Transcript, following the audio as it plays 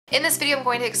In this video, I'm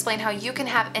going to explain how you can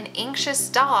have an anxious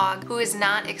dog who is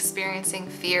not experiencing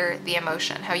fear, the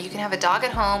emotion. How you can have a dog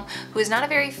at home who is not a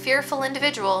very fearful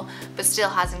individual, but still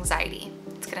has anxiety.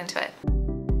 Let's get into it.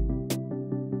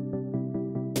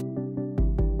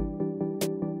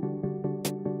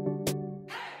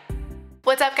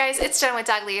 What's up guys, it's Jen with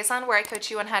Dog Liaison, where I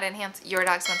coach you on how to enhance your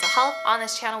dog's mental health. On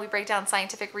this channel, we break down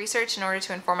scientific research in order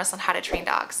to inform us on how to train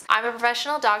dogs. I'm a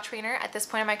professional dog trainer. At this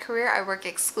point in my career, I work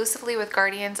exclusively with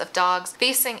guardians of dogs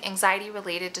facing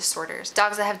anxiety-related disorders.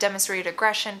 Dogs that have demonstrated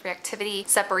aggression, reactivity,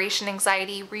 separation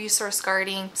anxiety, resource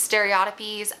guarding,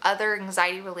 stereotypies, other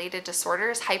anxiety-related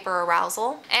disorders,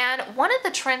 hyperarousal. And one of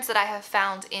the trends that I have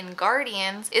found in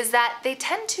guardians is that they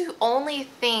tend to only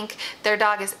think their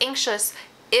dog is anxious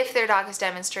if their dog is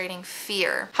demonstrating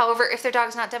fear. However, if their dog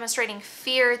is not demonstrating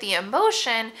fear, the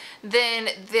emotion, then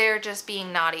they're just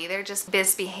being naughty. They're just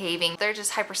misbehaving. They're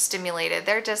just hyperstimulated.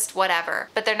 They're just whatever,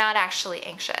 but they're not actually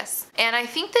anxious. And I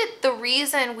think that the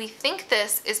reason we think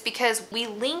this is because we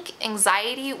link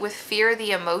anxiety with fear,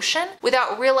 the emotion,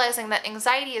 without realizing that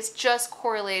anxiety is just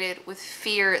correlated with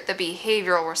fear, the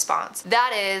behavioral response.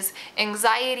 That is,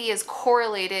 anxiety is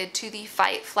correlated to the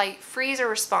fight, flight, freeze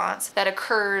response that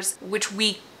occurs, which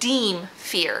we deem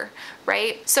fear,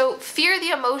 right? So fear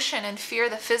the emotion and fear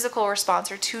the physical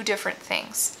response are two different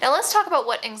things. Now let's talk about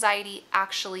what anxiety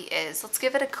actually is. Let's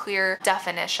give it a clear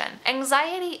definition.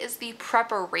 Anxiety is the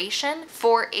preparation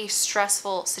for a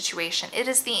stressful situation. It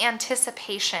is the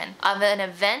anticipation of an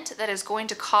event that is going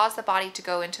to cause the body to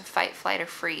go into fight, flight, or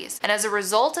freeze. And as a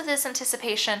result of this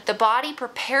anticipation, the body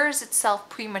prepares itself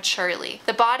prematurely.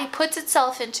 The body puts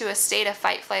itself into a state of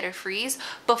fight, flight, or freeze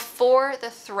before the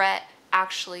threat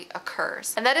actually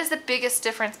occurs. And that is the biggest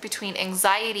difference between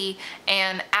anxiety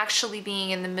and actually being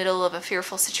in the middle of a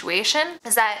fearful situation,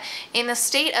 is that in the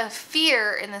state of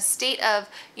fear, in the state of,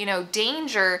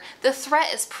 danger, the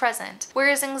threat is present.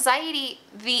 Whereas anxiety,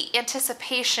 the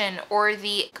anticipation or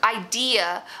the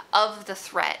idea of the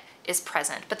threat is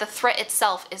present, but the threat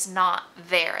itself is not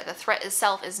there. The threat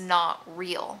itself is not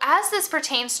real. As this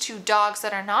pertains to dogs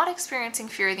that are not experiencing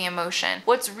fear, the emotion,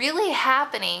 what's really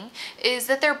happening is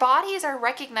that their bodies are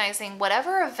recognizing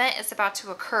whatever event is about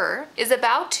to occur is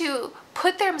about to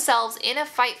put themselves in a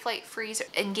fight, flight, freeze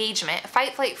engagement, a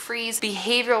fight, flight, freeze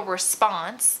behavioral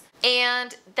response.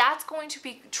 And that's going to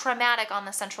be traumatic on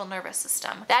the central nervous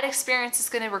system. That experience is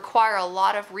going to require a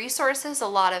lot of resources, a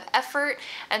lot of effort.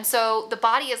 And so the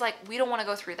body is like, we don't want to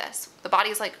go through this. The body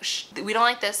is like, shh, we don't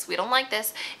like this. We don't like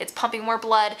this. It's pumping more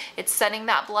blood. It's sending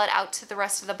that blood out to the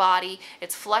rest of the body.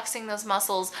 It's flexing those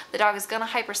muscles. The dog is going to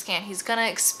hyperscan. He's going to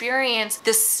experience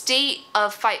the state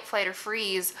of fight, flight, or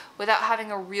freeze without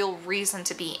having a real reason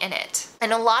to be in it.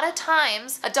 And a lot of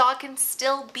times a dog can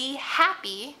still be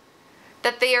happy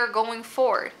that they are going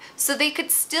forward. So they could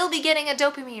still be getting a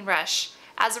dopamine rush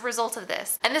as a result of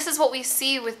this. And this is what we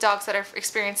see with dogs that are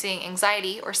experiencing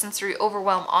anxiety or sensory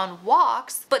overwhelm on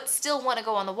walks, but still want to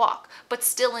go on the walk, but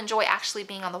still enjoy actually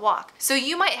being on the walk. So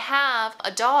you might have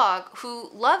a dog who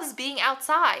loves being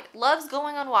outside, loves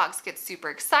going on walks, gets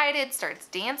super excited, starts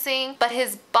dancing, but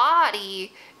his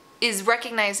body is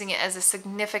recognizing it as a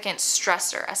significant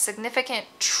stressor, a significant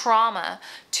trauma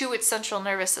to its central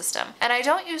nervous system. And I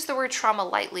don't use the word trauma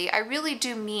lightly. I really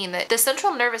do mean that the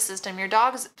central nervous system, your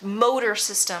dog's motor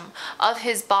system of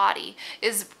his body,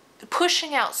 is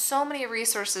pushing out so many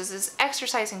resources, is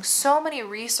exercising so many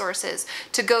resources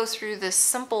to go through this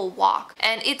simple walk.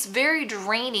 And it's very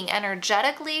draining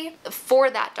energetically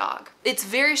for that dog. It's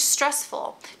very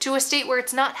stressful to a state where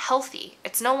it's not healthy.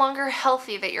 It's no longer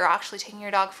healthy that you're actually taking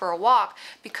your dog for a walk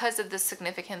because of the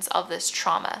significance of this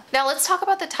trauma. Now let's talk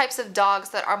about the types of dogs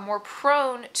that are more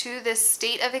prone to this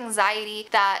state of anxiety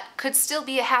that could still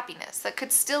be a happiness, that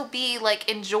could still be like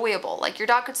enjoyable. Like your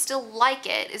dog could still like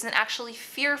it, isn't actually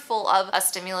fearful of a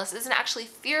stimulus, isn't actually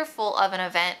fearful of an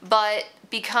event, but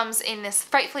becomes in this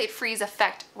fight, flight, freeze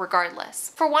effect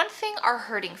regardless. For one thing, our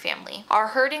herding family, our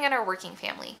herding and our working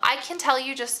family. I can tell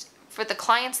you, just for the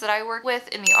clients that I work with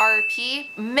in the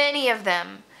RRP, many of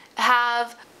them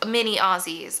have mini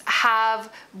Aussies,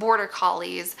 have border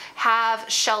collies, have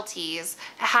Shelties,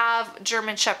 have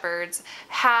German shepherds,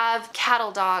 have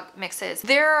cattle dog mixes.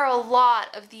 There are a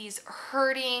lot of these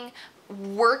herding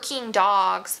working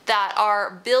dogs that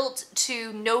are built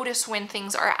to notice when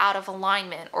things are out of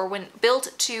alignment, or when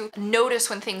built to notice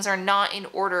when things are not in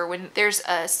order, when there's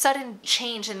a sudden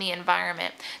change in the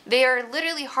environment. They are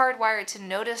literally hardwired to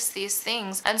notice these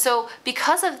things. And so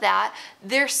because of that,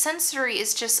 their sensory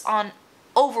is just on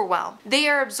overwhelmed. They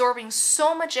are absorbing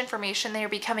so much information, they are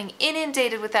becoming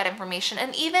inundated with that information,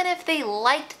 and even if they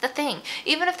liked the thing,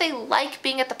 even if they like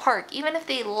being at the park, even if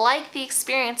they like the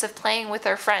experience of playing with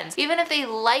their friends, even if they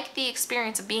like the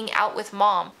experience of being out with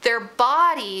mom, their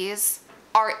bodies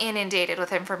are inundated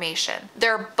with information.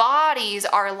 Their bodies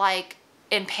are like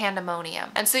in pandemonium.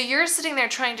 And so you're sitting there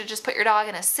trying to just put your dog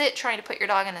in a sit, trying to put your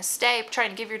dog in a stay,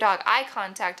 trying to give your dog eye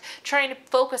contact, trying to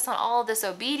focus on all of this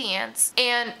obedience.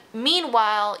 And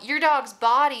meanwhile, your dog's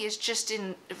body is just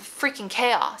in freaking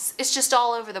chaos. It's just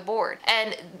all over the board.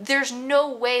 And there's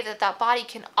no way that that body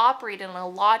can operate in a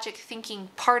logic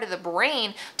thinking part of the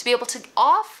brain to be able to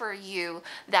offer you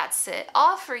that sit,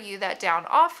 offer you that down,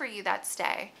 offer you that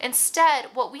stay. Instead,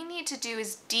 what we need to do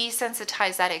is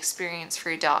desensitize that experience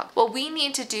for your dog. What we need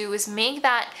to do is make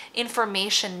that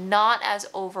information not as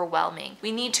overwhelming.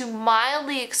 We need to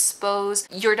mildly expose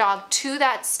your dog to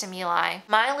that stimuli,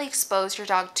 mildly expose your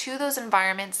dog to those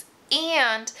environments,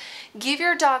 and give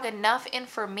your dog enough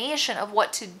information of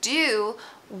what to do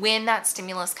when that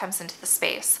stimulus comes into the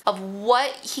space, of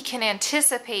what he can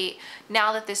anticipate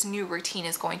now that this new routine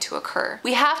is going to occur.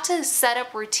 We have to set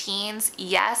up routines,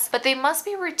 yes, but they must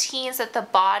be routines that the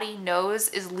body knows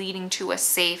is leading to a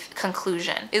safe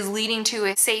conclusion, is leading to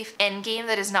a safe end game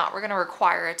that is not gonna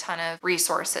require a ton of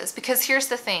resources. Because here's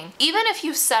the thing, even if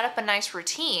you set up a nice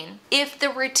routine, if the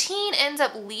routine ends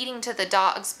up leading to the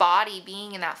dog's body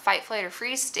being in that fight, flight, or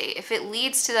freeze state, if it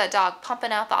leads to that dog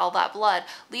pumping out all that blood,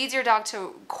 leads your dog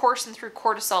to coursing through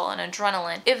cortisol and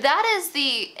adrenaline, if that is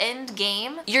the end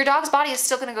game, your dog's body is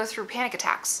still going to go through panic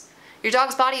attacks. Your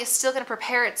dog's body is still going to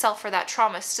prepare itself for that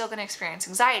trauma, is still going to experience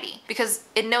anxiety because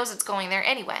it knows it's going there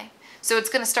anyway. So it's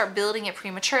going to start building it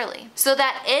prematurely. So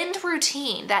that end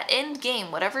routine, that end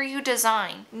game, whatever you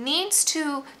design, needs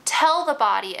to tell the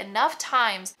body enough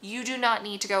times you do not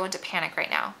need to go into panic right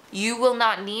now. You will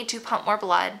not need to pump more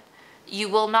blood. You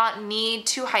will not need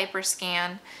to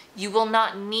hyperscan. You will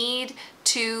not need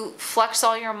to flex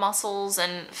all your muscles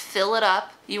and fill it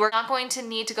up. You are not going to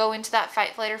need to go into that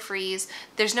fight, flight, or freeze.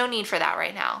 There's no need for that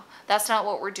right now. That's not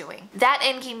what we're doing. That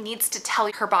end game needs to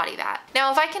tell her body that.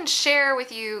 Now, if I can share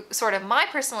with you sort of my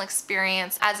personal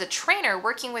experience as a trainer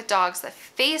working with dogs that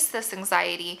face this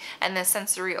anxiety and this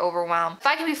sensory overwhelm, if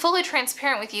I can be fully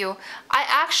transparent with you, I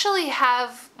actually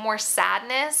have more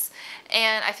sadness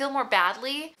and I feel more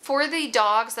badly for the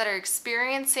dogs that are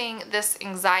experiencing this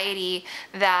anxiety,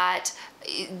 that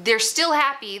they're still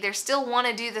happy, they still want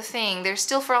to do the thing, they're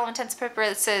still, for all intents and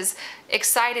purposes,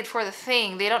 excited for the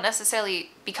thing. They don't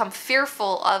necessarily become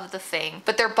fearful of the thing,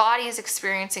 but their body is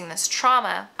experiencing this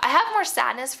trauma. I have more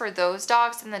sadness for those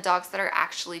dogs than the dogs that are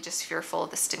actually just fearful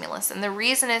of the stimulus. And the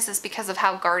reason is because of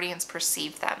how guardians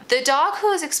perceive them. The dog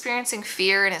who is experiencing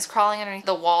fear and is crawling underneath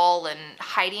the wall and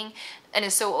hiding and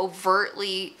is so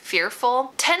overtly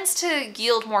fearful tends to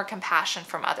yield more compassion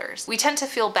from others. We tend to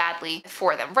feel badly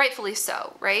for them, rightfully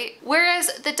so, right? Whereas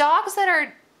the dogs that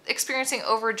are experiencing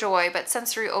overjoy but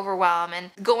sensory overwhelm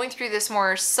and going through this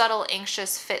more subtle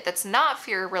anxious fit that's not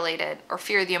fear related or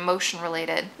fear the emotion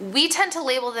related, we tend to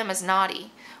label them as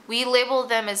naughty. We label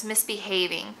them as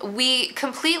misbehaving. We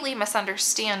completely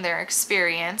misunderstand their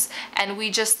experience, and we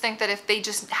just think that if they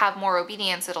just have more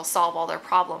obedience, it'll solve all their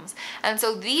problems. And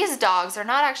so these dogs are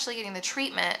not actually getting the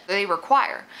treatment they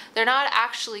require. They're not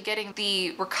actually getting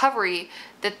the recovery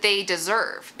that they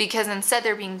deserve, because instead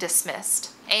they're being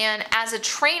dismissed. And as a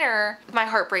trainer, my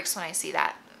heart breaks when I see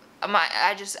that.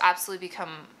 I just absolutely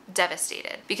become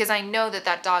devastated, because I know that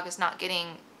that dog is not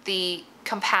getting the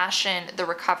compassion, the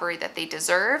recovery that they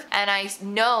deserve, and I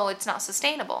know it's not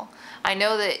sustainable. I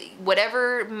know that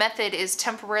whatever method is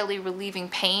temporarily relieving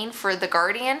pain for the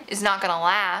guardian is not going to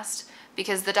last,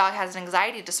 because the dog has an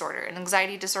anxiety disorder, and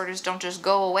anxiety disorders don't just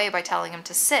go away by telling him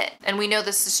to sit. And we know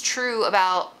this is true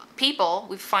about people.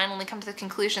 We've finally come to the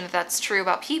conclusion that that's true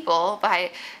about people.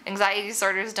 By anxiety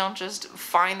disorders don't just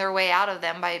find their way out of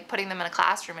them by putting them in a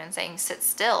classroom and saying sit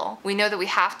still. We know that we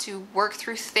have to work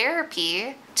through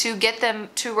therapy to get them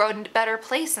to a better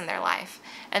place in their life.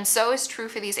 And so is true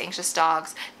for these anxious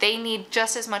dogs. They need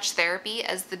just as much therapy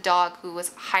as the dog who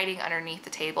was hiding underneath the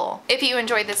table. If you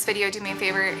enjoyed this video, do me a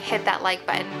favor, hit that like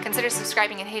button. Consider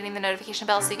subscribing and hitting the notification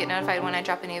bell so you get notified when I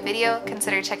drop a new video.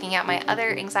 Consider checking out my other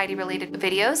anxiety related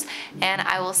videos, and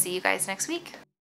I will see you guys next week.